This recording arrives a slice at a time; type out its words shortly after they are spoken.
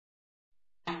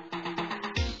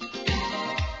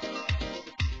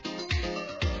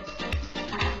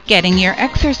Getting your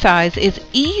exercise is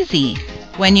easy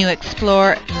when you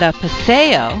explore the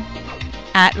paseo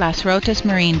at Las Rotas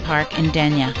Marine Park in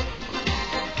Denia.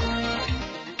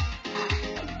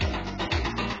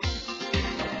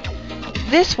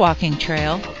 This walking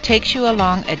trail takes you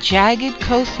along a jagged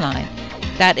coastline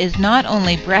that is not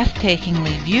only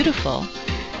breathtakingly beautiful,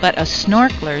 but a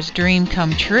snorkeler's dream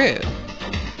come true.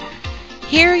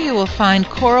 Here you will find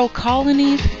coral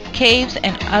colonies, caves,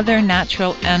 and other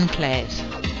natural enclaves.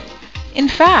 In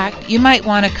fact, you might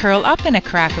want to curl up in a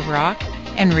crack of rock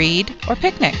and read or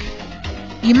picnic.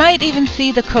 You might even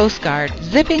see the Coast Guard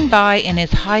zipping by in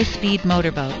his high-speed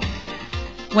motorboat.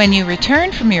 When you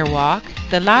return from your walk,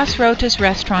 the Las Rotas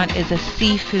restaurant is a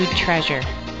seafood treasure.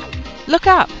 Look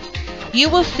up. You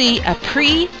will see a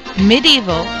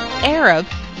pre-medieval Arab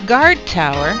guard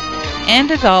tower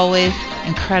and, as always,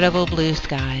 incredible blue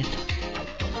skies.